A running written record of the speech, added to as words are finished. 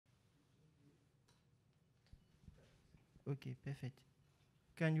Okay, perfect.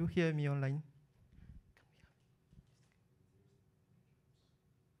 Can you hear me online?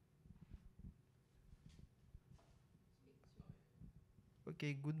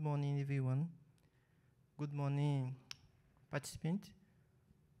 Okay, good morning, everyone. Good morning, participants.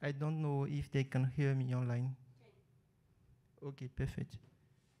 I don't know if they can hear me online. Okay, perfect.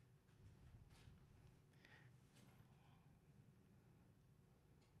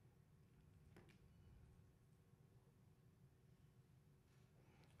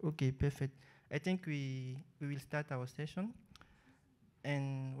 Okay, perfect. I think we will start our session.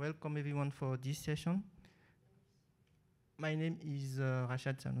 And welcome everyone for this session. My name is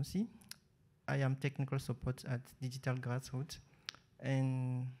Rashad Sanusi. I am technical support at Digital Grassroots.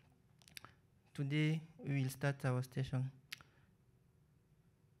 And today we will start our session.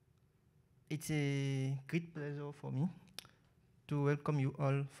 It's a great pleasure for me to welcome you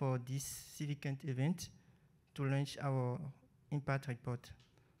all for this significant event to launch our impact report.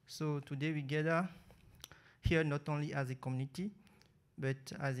 So today we gather here not only as a community, but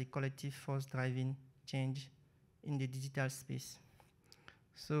as a collective force driving change in the digital space.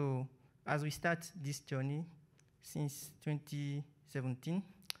 So as we start this journey since 2017,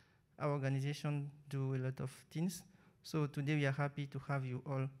 our organization do a lot of things. So today we are happy to have you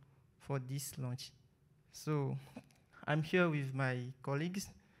all for this launch. So I'm here with my colleagues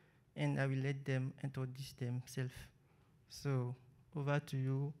and I will let them introduce themselves. So over to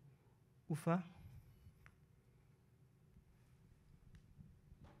you, Ufa.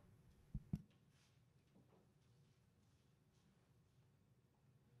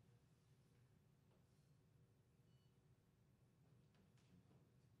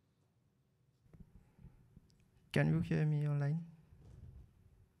 Can you hear me online?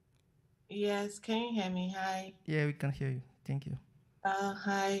 Yes, can you hear me? Hi. Yeah, we can hear you. Thank you.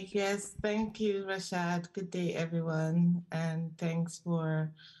 Hi. Yes, thank you, Rashad. Good day, everyone, and thanks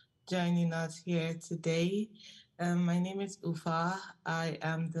for joining us here today. My name is Ufa. I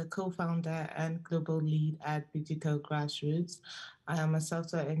am the co-founder and global lead at Digital Grassroots. I am a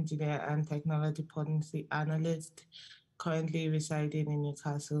software engineer and technology policy analyst, currently residing in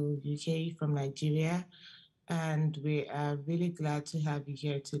Newcastle, UK, from Nigeria. And we are really glad to have you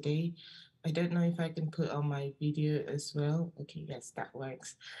here today. I don't know if I can put on my video as well. Okay, yes, that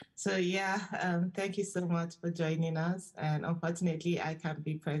works. So yeah, thank you so much for joining us. And unfortunately, I can't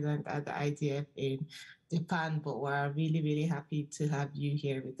be present at the IGF in Japan, but we're really, really happy to have you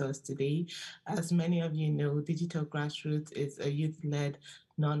here with us today. As many of you know, Digital Grassroots is a youth-led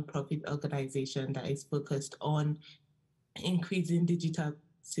nonprofit organization that is focused on increasing digital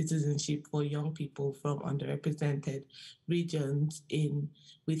citizenship for young people from underrepresented regions in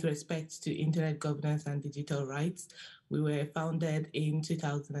with respect to internet governance and digital rights. We were founded in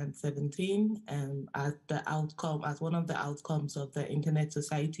 2017 as one of the outcomes of the Internet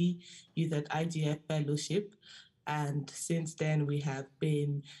Society Youth at IGF Fellowship. And since then, we have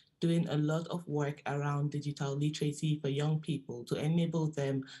been doing a lot of work around digital literacy for young people to enable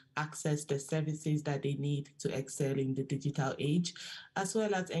them access the services that they need to excel in the digital age, as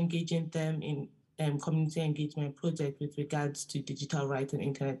well as engaging them in community engagement project with regards to digital rights and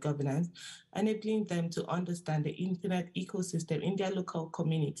internet governance, enabling them to understand the internet ecosystem in their local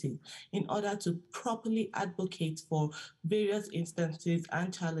community in order to properly advocate for various instances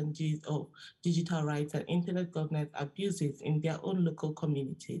and challenges of digital rights and internet governance abuses in their own local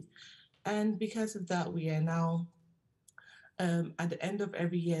communities. And because of that, we are now at the end of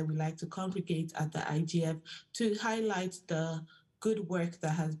every year, we like to congregate at the IGF to highlight the good work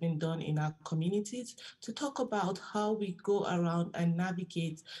that has been done in our communities, to talk about how we go around and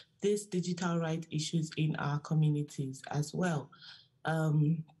navigate these digital rights issues in our communities as well.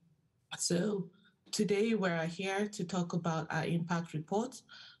 So today we're here to talk about our impact report.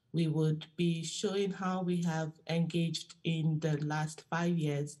 We would be showing how we have engaged in the last 5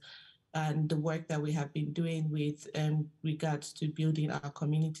 years and the work that we have been doing with regards to building our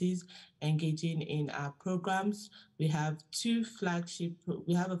communities, engaging in our programs. We have a flagship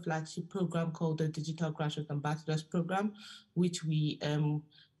program called the Digital Grassroots Ambassadors Program, which we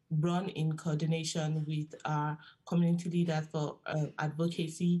run in coordination with our community leaders for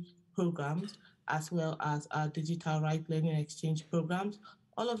advocacy programs, as well as our digital right learning exchange programs.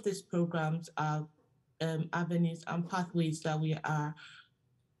 All of these programs are avenues and pathways that we are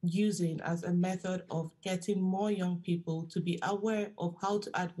using as a method of getting more young people to be aware of how to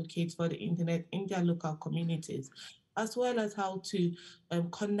advocate for the internet in their local communities, as well as how to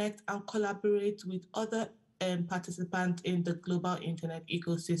connect and collaborate with other participants in the global internet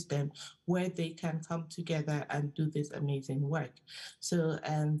ecosystem where they can come together and do this amazing work. So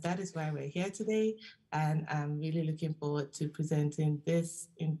that is why we're here today. And I'm really looking forward to presenting this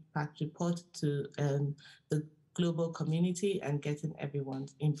impact report to the global community and getting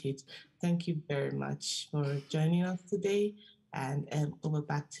everyone's input. Thank you very much for joining us today. And over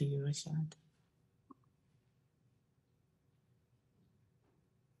back to you, Rashad.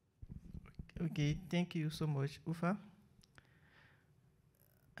 Okay, thank you so much, Ufa.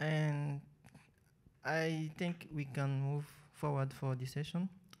 And I think we can move forward for this session.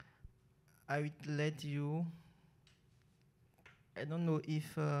 I will let you. I don't know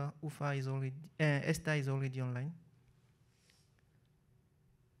if Ufa is already, Esther is already online.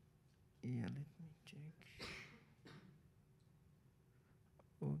 Yeah, let me check.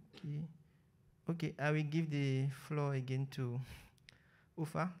 Okay. Okay, I will give the floor again to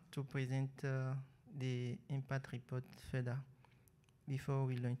Ufa to present the impact report further before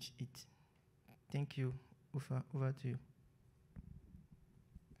we launch it. Thank you, Ufa. Over to you.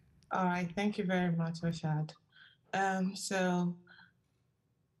 All right, thank you very much, Rashad. So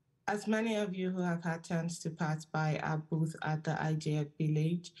as many of you who have had chance to pass by our booth at the IGF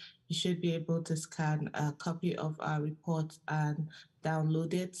Village, you should be able to scan a copy of our report and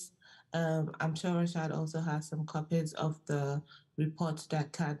download it. I'm sure Rashad also has some copies of the report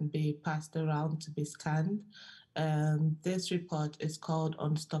that can be passed around to be scanned. This report is called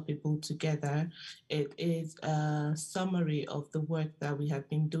Unstoppable Together. It is a summary of the work that we have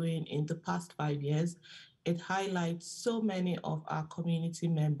been doing in the past 5 years. It highlights so many of our community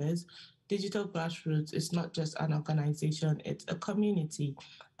members. Digital Grassroots is not just an organization, it's a community.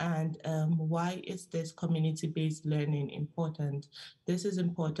 And why is this community-based learning important? This is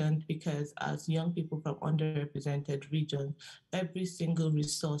important because as young people from underrepresented regions, every single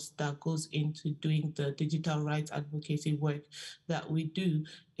resource that goes into doing the digital rights advocacy work that we do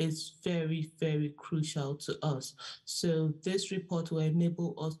is very, very crucial to us. So this report will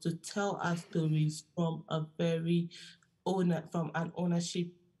enable us to tell our stories from from an ownership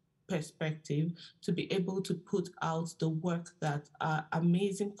perspective, to be able to put out the work that our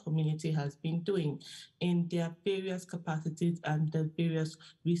amazing community has been doing in their various capacities and the various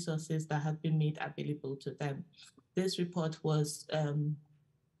resources that have been made available to them. This report was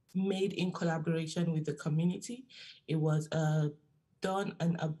made in collaboration with the community. It was done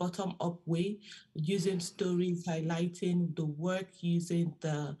in a bottom-up way, using stories, highlighting the work, using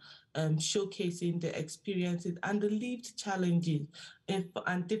the showcasing the experiences and the lived challenges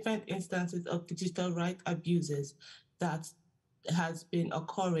and different instances of digital rights abuses that has been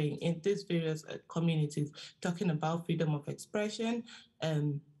occurring in these various communities, talking about freedom of expression,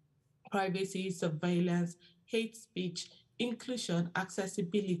 privacy, surveillance, hate speech, inclusion,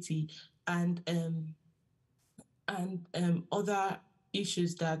 accessibility, and other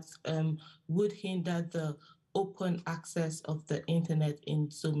issues that would hinder the open access of the internet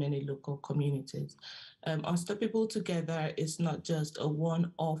in so many local communities. Unstoppable Together is not just a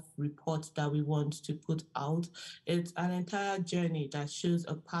one-off report that we want to put out. It's an entire journey that shows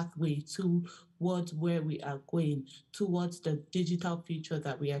a pathway towards where we are going, towards the digital future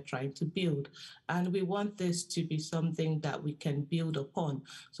that we are trying to build. And we want this to be something that we can build upon.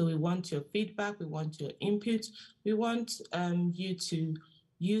 So we want your feedback, we want your input, we want you to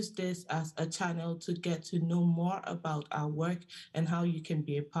use this as a channel to get to know more about our work and how you can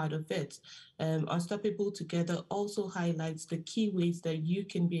be a part of it. Unstoppable Together also highlights the key ways that you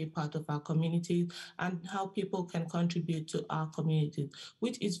can be a part of our community and how people can contribute to our community,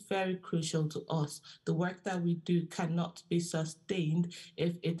 which is very crucial to us. The work that we do cannot be sustained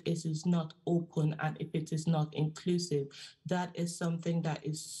if it is not open and if it is not inclusive. That is something that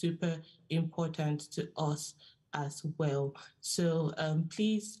is super important to us as well. So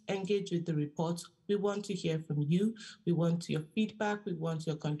please engage with the report. We want to hear from you. We want your feedback. We want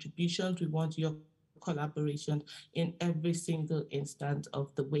your contributions. We want your collaboration in every single instance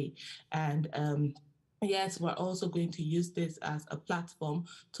of the way. And yes, we're also going to use this as a platform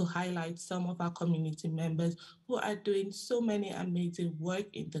to highlight some of our community members who are doing so many amazing work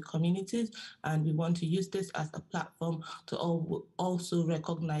in the communities. And we want to use this as a platform to also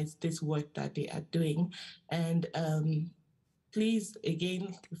recognize this work that they are doing. And please,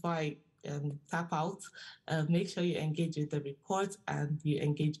 again, before I tap out, make sure you engage with the report and you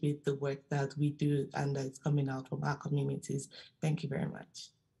engage with the work that we do and that's coming out from our communities. Thank you very much.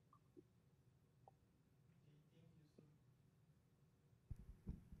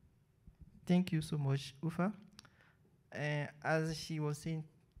 Thank you so much, Ufa. As she was saying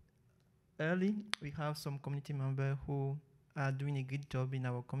early, we have some community members who are doing a good job in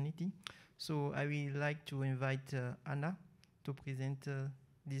our community. So I will like to invite Anna to present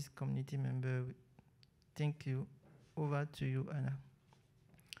this community member. Thank you. Over to you, Anna.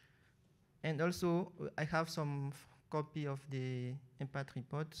 And also, I have some copy of the impact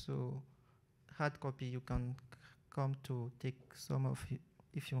report, so hard copy you can come to take some of it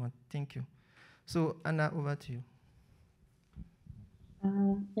if you want. Thank you. So Anna, over to you.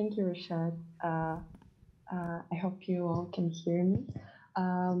 Thank you, Rashad. I hope you all can hear me.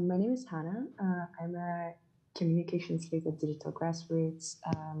 My name is Hannah. I'm a communications lead at Digital Grassroots.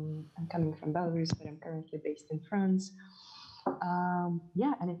 I'm coming from Belarus, but I'm currently based in France.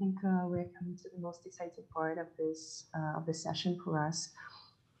 Yeah, and I think we're coming to the most exciting part of this session for us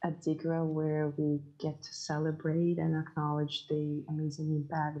at DIGRA, where we get to celebrate and acknowledge the amazing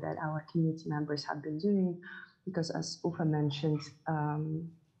impact that our community members have been doing. Because as Ufa mentioned,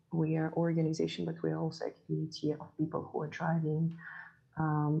 we are an organization, but we're also a community of people who are driving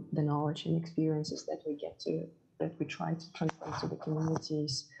the knowledge and experiences that we try to transfer to the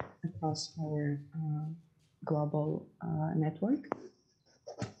communities across our global network.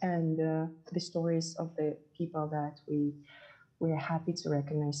 And the stories of the people that we're happy to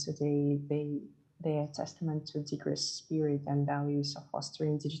recognize today, they are a testament to DIGRA's spirit and values of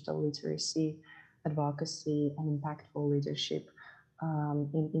fostering digital literacy, advocacy, and impactful leadership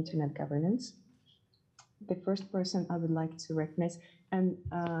in internet governance. The first person I would like to recognize, and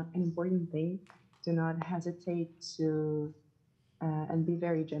an important thing, do not hesitate to and be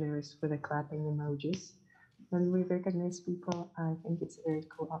very generous with the clapping emojis. When we recognize people, I think it's a very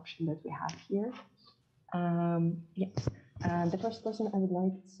cool option that we have here. The first person I would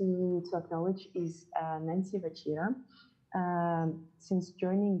like to acknowledge is Nancy Vachira. Since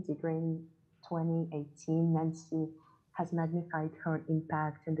joining DIGRA in 2018, Nancy has magnified her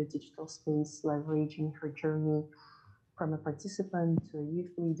impact in the digital space, leveraging her journey from a participant to a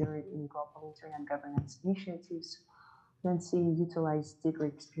youth leader in global internet governance initiatives. Nancy utilized DIGRA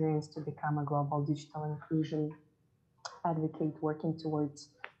experience to become a global digital inclusion advocate, working towards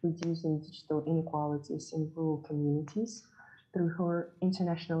reducing digital inequalities in rural communities through her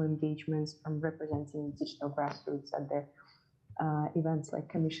international engagements, from representing digital grassroots at the events like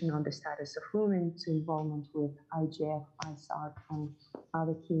Commission on the Status of Women to involvement with IGF, ISARC, and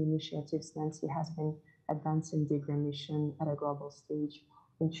other key initiatives. Nancy has been advancing DIGRA mission at a global stage,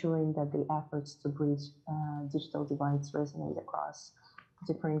 ensuring that the efforts to bridge digital divides resonate across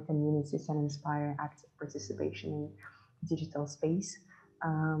different communities and inspire active participation in digital space.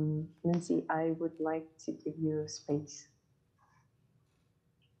 Nancy, I would like to give you space.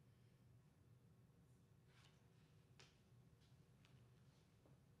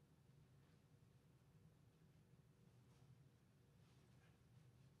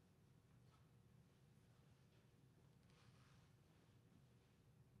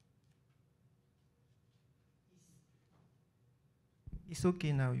 It's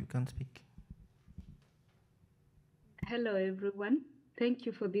okay now, you can speak. Hello, everyone. Thank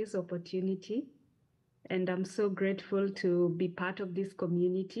you for this opportunity. And I'm so grateful to be part of this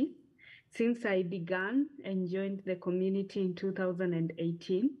community. Since I began and joined the community in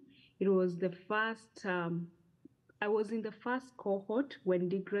 2018, it was the first, I was in the first cohort when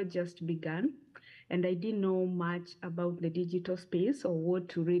DIGRA just began, and I didn't know much about the digital space or what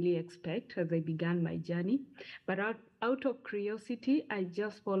to really expect as I began my journey. But out of curiosity, I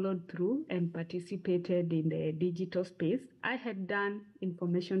just followed through and participated in the digital space. I had done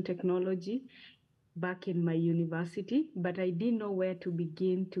information technology back in my university, but I didn't know where to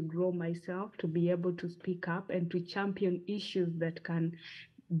begin to grow myself, to be able to speak up and to champion issues that can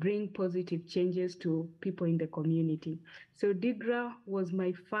bring positive changes to people in the community. So DIGRA was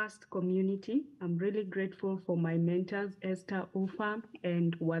my first community. I'm really grateful for my mentors, Esther, Ufa,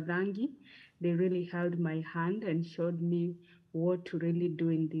 and Wadangi. They really held my hand and showed me what to really do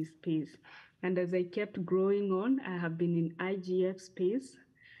in this space. And as I kept growing on, I have been in IGF space,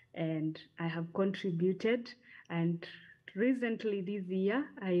 and I have contributed. And recently this year,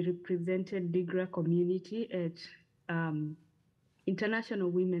 I represented DIGRA community at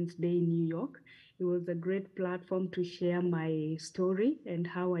International Women's Day in New York. It was a great platform to share my story and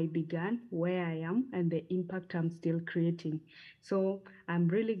how I began, where I am, and the impact I'm still creating. So I'm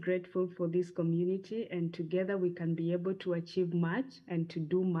really grateful for this community, and together we can be able to achieve much and to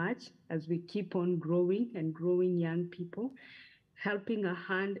do much as we keep on growing and growing young people, helping a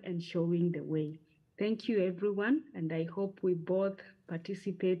hand and showing the way. Thank you, everyone, and I hope we both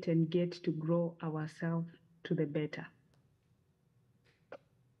participate and get to grow ourselves to the better.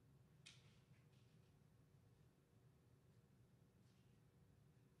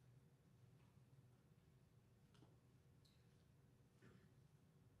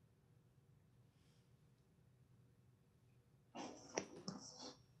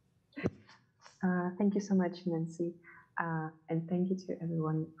 Thank you so much, Nancy. And thank you to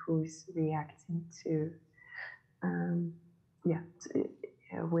everyone who's reacting to,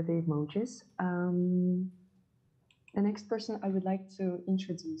 with the emojis. The next person I would like to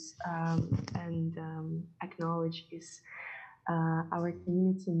introduce and acknowledge is our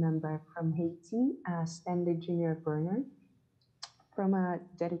community member from Haiti, Stanley Jr. Bernard. From a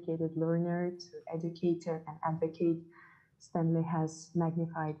dedicated learner to educator and advocate, Stanley has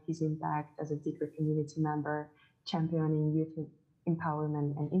magnified his impact as a DIGRA community member, championing youth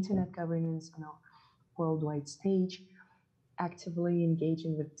empowerment and internet governance on a worldwide stage. Actively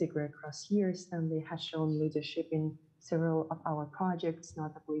engaging with DIGRA across years, Stanley has shown leadership in several of our projects,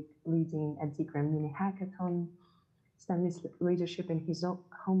 notably leading a DIGRA mini hackathon. Stanley's leadership in his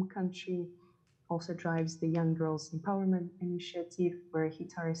home country also drives the Young Girls Empowerment Initiative, where he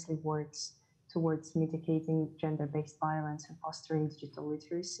tirelessly works towards mitigating gender-based violence and fostering digital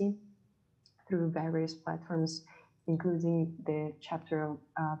literacy through various platforms, including the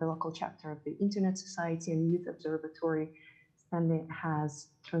local chapter of the Internet Society and Youth Observatory. Stanley has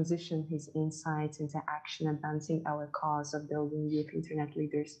transitioned his insights into action, advancing our cause of building youth internet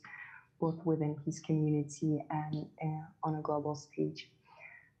leaders, both within his community and on a global stage.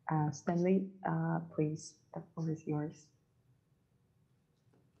 Stanley, please, the floor is yours.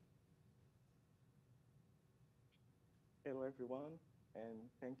 Hello, everyone, and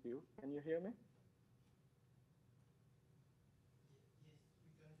thank you. Can you hear me?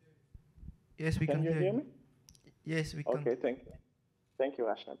 Yes, we can you hear me? Yes, we can. Okay, thank you. Thank you,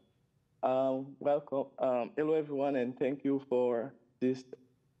 Rashad. Welcome. Hello, everyone, and thank you for this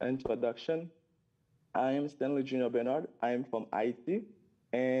introduction. I am Stanley Jr. Bernard. I am from Haiti,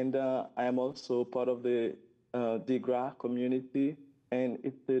 and I am also part of the DIGRA community. And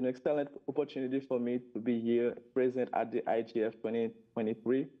it's an excellent opportunity for me to be here present at the IGF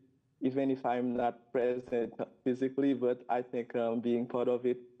 2023, even if I'm not present physically, but I think being part of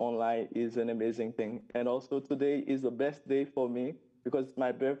it online is an amazing thing. And also today is the best day for me because it's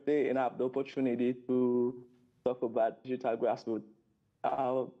my birthday and I have the opportunity to talk about digital grassroots,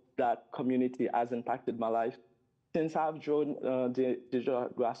 how that community has impacted my life. Since I've joined the digital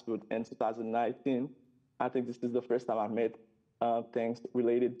grassroots in 2019, I think this is the first time I've met things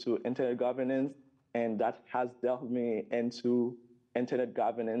related to internet governance, and that has delved me into internet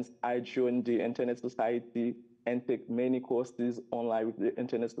governance. I joined the Internet Society and take many courses online with the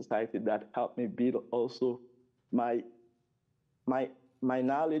Internet Society that helped me build also my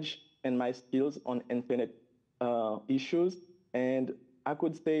knowledge and my skills on internet issues. And I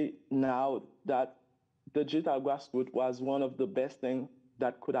could say now that the digital grassroots was one of the best things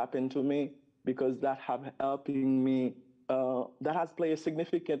that could happen to me because that have helping me, that has played a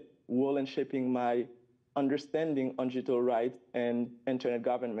significant role in shaping my understanding on digital rights and internet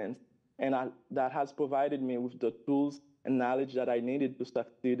governance. And that has provided me with the tools and knowledge that I needed to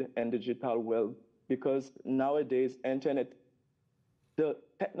succeed in the digital world. Because nowadays, the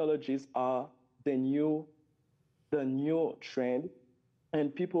technologies are the new trend,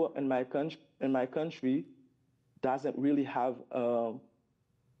 and people in my country doesn't really have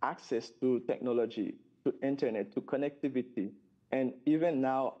access to technology, to internet, to connectivity. And even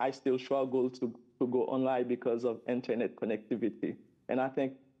now, I still struggle to go online because of internet connectivity. And I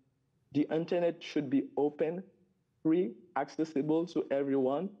think the internet should be open, free, accessible to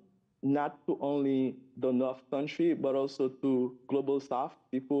everyone, not to only the North country, but also to global South.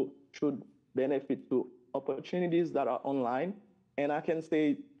 People should benefit to opportunities that are online. And I can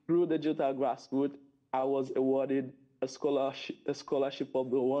say through the digital grassroots, I was awarded a scholarship of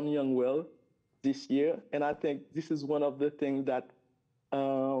the One Young Well this year. And I think this is one of the things that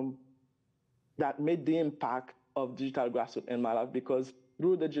that made the impact of digital grassroots in my life, because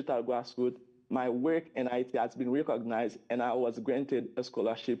through the digital grassroots, my work in IT has been recognized, and I was granted a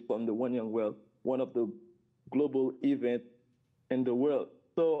scholarship from the One Young Well, one of the global events in the world.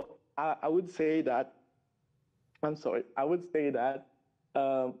 So I would say that,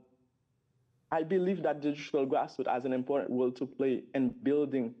 I believe that digital grassroots has an important role to play in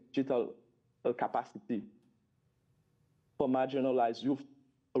building digital capacity for marginalized youth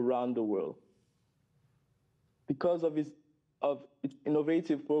around the world. Because of its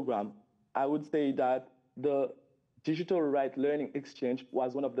innovative program, I would say that the Digital Right Learning Exchange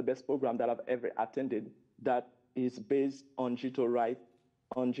was one of the best programs that I've ever attended that is based on digital rights,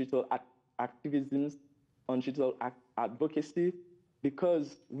 on digital activism, on digital advocacy,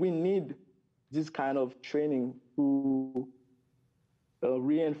 because we need this kind of training to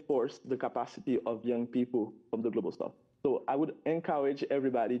reinforce the capacity of young people from the global south. So I would encourage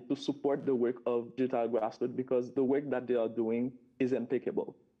everybody to support the work of digital grassroots because the work that they are doing is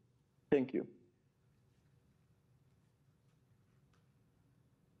impeccable. Thank you.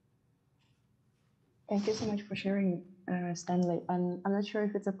 Thank you so much for sharing, Stanley. And I'm not sure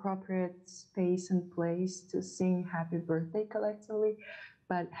if it's appropriate space and place to sing happy birthday collectively,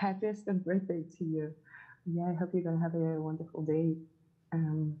 but happiest of birthday to you. Yeah, I hope you're going to have a wonderful day.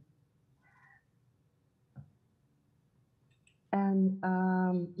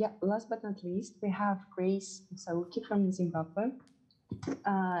 Yeah, last but not least, we have Grace Sauki from Zimbabwe,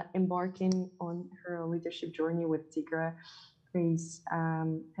 embarking on her leadership journey with Tigra. Grace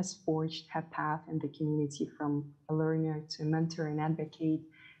has forged her path in the community from a learner to a mentor and advocate,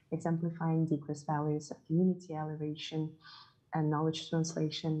 exemplifying Tigra's values of community elevation and knowledge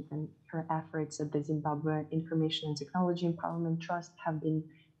translation. And her efforts at the Zimbabwe Information and Technology Empowerment Trust have been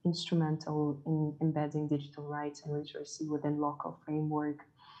instrumental in embedding digital rights and literacy within local framework.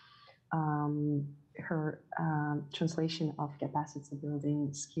 Her translation of capacity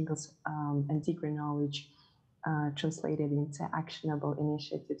building skills and Tigra knowledge translated into actionable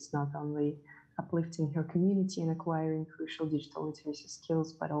initiatives, not only uplifting her community and acquiring crucial digital literacy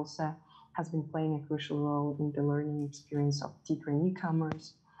skills, but also has been playing a crucial role in the learning experience of Tigra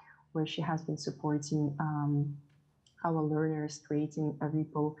newcomers, where she has been supporting our learners, creating a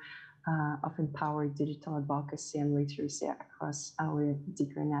ripple of empowered digital advocacy and literacy across our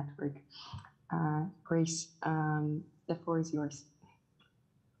Tigra network. Grace, the floor is yours.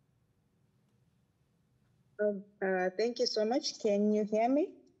 Thank you so much. Can you hear me?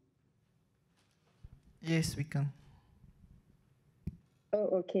 Yes, we can.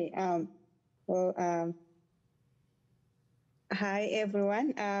 Oh, okay. Hi,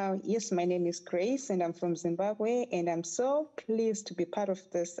 everyone. Yes, my name is Grace, and I'm from Zimbabwe, and I'm so pleased to be part of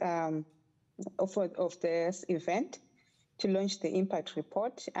this of this event to launch the impact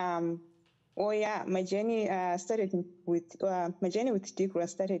report. My journey started with Tigra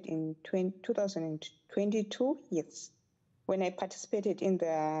started in 2022. Yes, when I participated in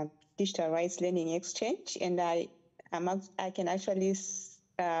the Digital Rights Learning Exchange, and I can actually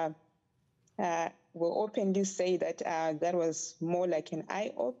will openly say that that was more like an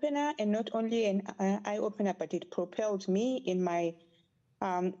eye-opener, and not only an eye-opener, but it propelled me in my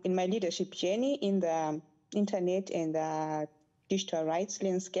leadership journey in the internet and the digital rights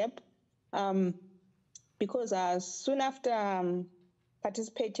landscape. Because soon after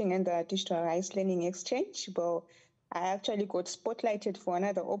participating in the Digital Rights Learning Exchange, well, I actually got spotlighted for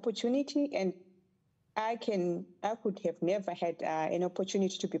another opportunity, and I could have never had an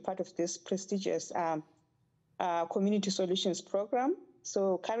opportunity to be part of this prestigious community solutions program.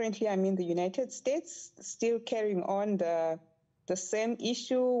 So currently I'm in the United States, still carrying on the same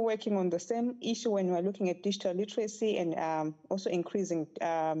issue, working on the same issue when we're looking at digital literacy and also increasing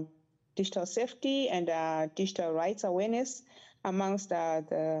digital safety and digital rights awareness amongst our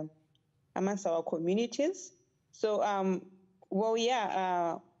communities. So, we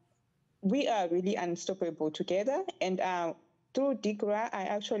are really unstoppable together. And through Tigra, I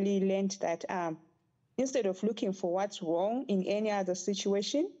actually learned that instead of looking for what's wrong in any other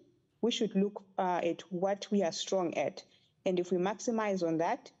situation, we should look at what we are strong at. And if we maximize on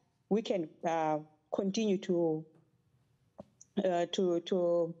that, we can continue to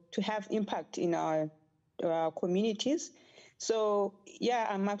have impact in our communities. So yeah,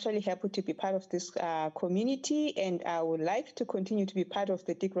 I'm actually happy to be part of this community, and I would like to continue to be part of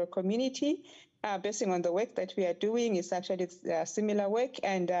the Tigra community. Based on the work that we are doing, it's actually similar work,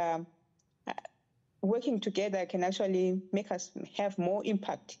 and working together can actually make us have more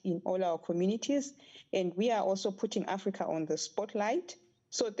impact in all our communities. And we are also putting Africa on the spotlight.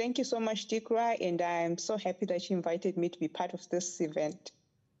 So thank you so much, Tigra, and I'm so happy that you invited me to be part of this event.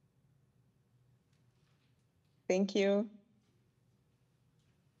 Thank you.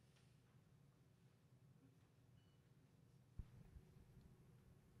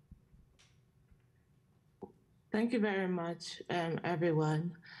 Thank you very much,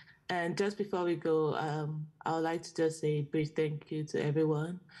 everyone. And just before we go, I would like to just say a brief thank you to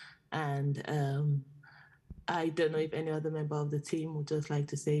everyone. And I don't know if any other member of the team would just like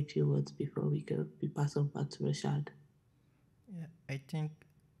to say a few words before we go. We pass on back to Rashad. Yeah, I think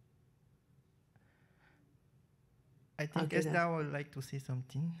Okay, Esther would like to say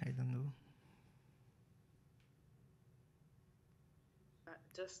something. I don't know. I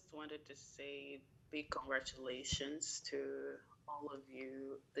just wanted to say big congratulations to all of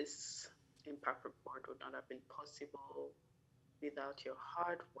you. This impact report would not have been possible without your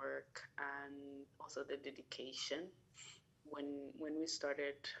hard work and also the dedication. When we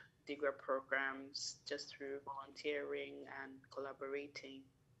started Tigra programs just through volunteering and collaborating,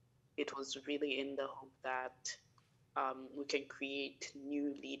 it was really in the hope that we can create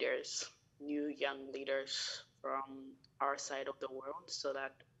new leaders, new young leaders from our side of the world, so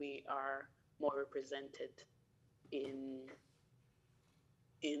that we are more represented in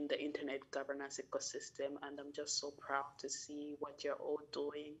the internet governance ecosystem. And I'm just so proud to see what you're all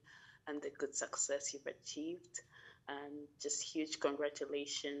doing and the good success you've achieved. And just huge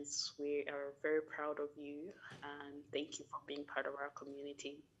congratulations. We are very proud of you, and thank you for being part of our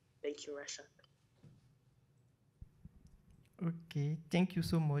community. Thank you, Rasha. Okay, thank you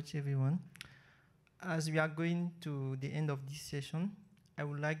so much, everyone. As we are going to the end of this session, I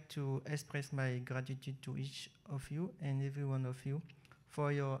would like to express my gratitude to each of you and every one of you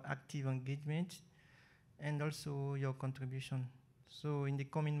for your active engagement and also your contribution. So in the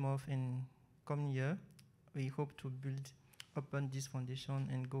coming month and coming year, we hope to build upon this foundation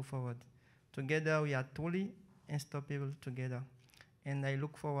and go forward. Together, we are truly unstoppable together. And I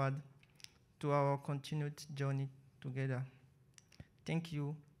look forward to our continued journey together. Thank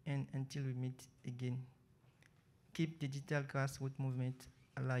you, and until we meet again. Keep digital grassroots movement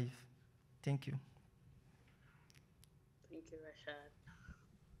alive. Thank you. Thank you, Rashad.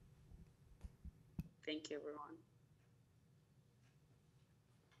 Thank you, everyone.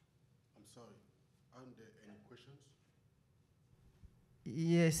 I'm sorry, aren't there any questions?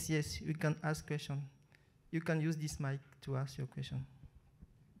 Yes, you can ask question. You can use this mic to ask your question.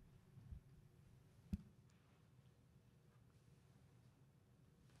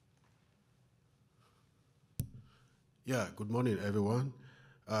 Yeah, good morning, everyone.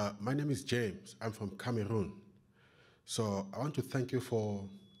 My name is James. I'm from Cameroon. So I want to thank you for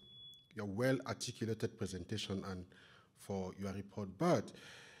your well-articulated presentation and for your report. But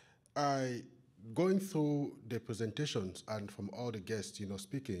going through the presentations and from all the guests,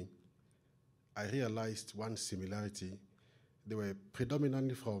 speaking, I realized one similarity. They were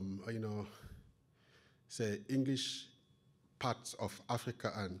predominantly from, say, English parts of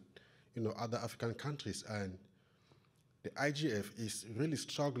Africa and, other African countries. And the IGF is really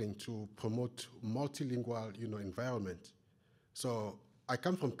struggling to promote multilingual, environment. So I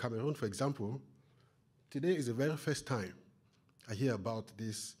come from Cameroon, for example. Today is the very first time I hear about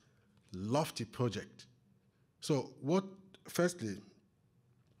this lofty project. So firstly,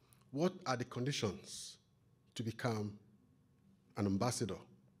 what are the conditions to become an ambassador?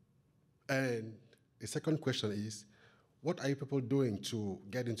 And the second question is, what are you people doing to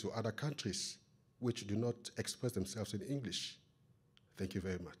get into other countries which do not express themselves in English? Thank you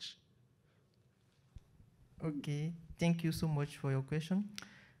very much. Okay, thank you so much for your question.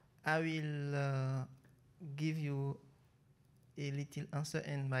 I will give you a little answer,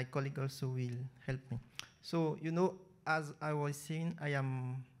 and my colleague also will help me. So, as I was saying, I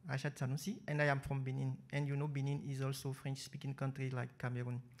am Rashad Sanusi, and I am from Benin. And Benin is also a French-speaking country like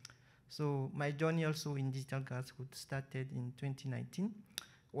Cameroon. So my journey also in digital grassroots started in 2019,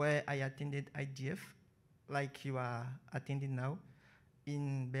 where I attended IGF, like you are attending now,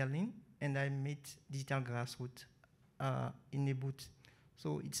 in Berlin, and I met digital grassroots in a booth.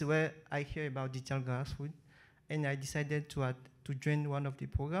 So it's where I hear about digital grassroots, and I decided to join one of the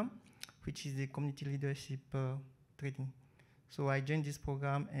program, which is the community leadership training. So I joined this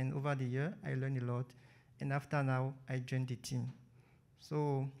program, and over the year, I learned a lot. And after now, I joined the team.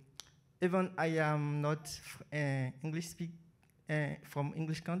 So even I am not from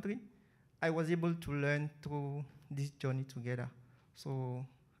English country, I was able to learn through this journey together. So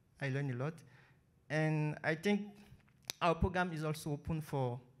I learned a lot. And I think our program is also open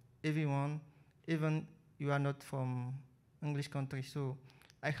for everyone, even you are not from English country. So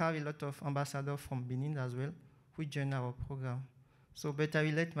I have a lot of ambassadors from Benin as well who join our program. So, but I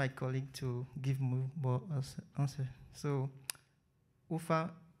will let my colleague to give more answer. So,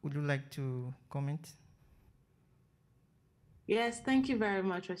 Ufa, would you like to comment? Yes, thank you very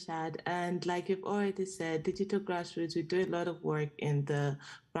much, Rashad. And like you've already said, Digital Grassroots, we do a lot of work in the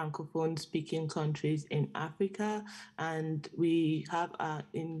Francophone speaking countries in Africa. And we have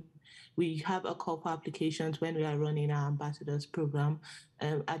a call for applications when we are running our ambassadors program.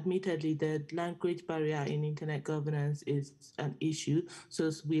 Admittedly, the language barrier in internet governance is an issue. So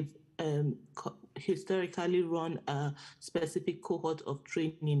we've historically run a specific cohort of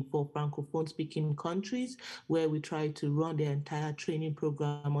training for Francophone speaking countries where we try to run the entire training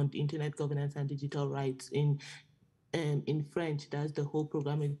program on internet governance and digital rights in French. That's the whole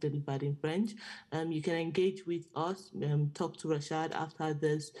program is delivered in French. You can engage with us, talk to Rashad after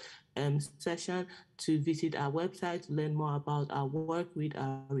this session, to visit our website, to learn more about our work, read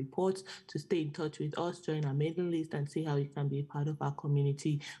our reports, to stay in touch with us, join our mailing list, and see how you can be a part of our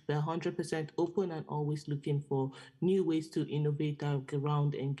community. We're 100% open and always looking for new ways to innovate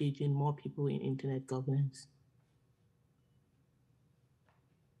around engaging more people in internet governance.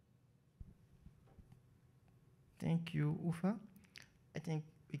 Thank you, Ufa. I think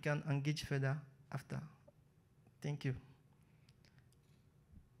we can engage further after. Thank you.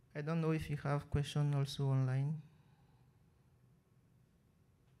 I don't know if you have questions also online.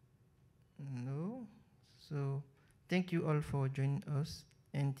 No. So thank you all for joining us,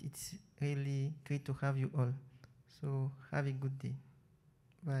 and it's really great to have you all. So have a good day.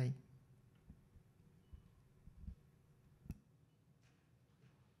 Bye.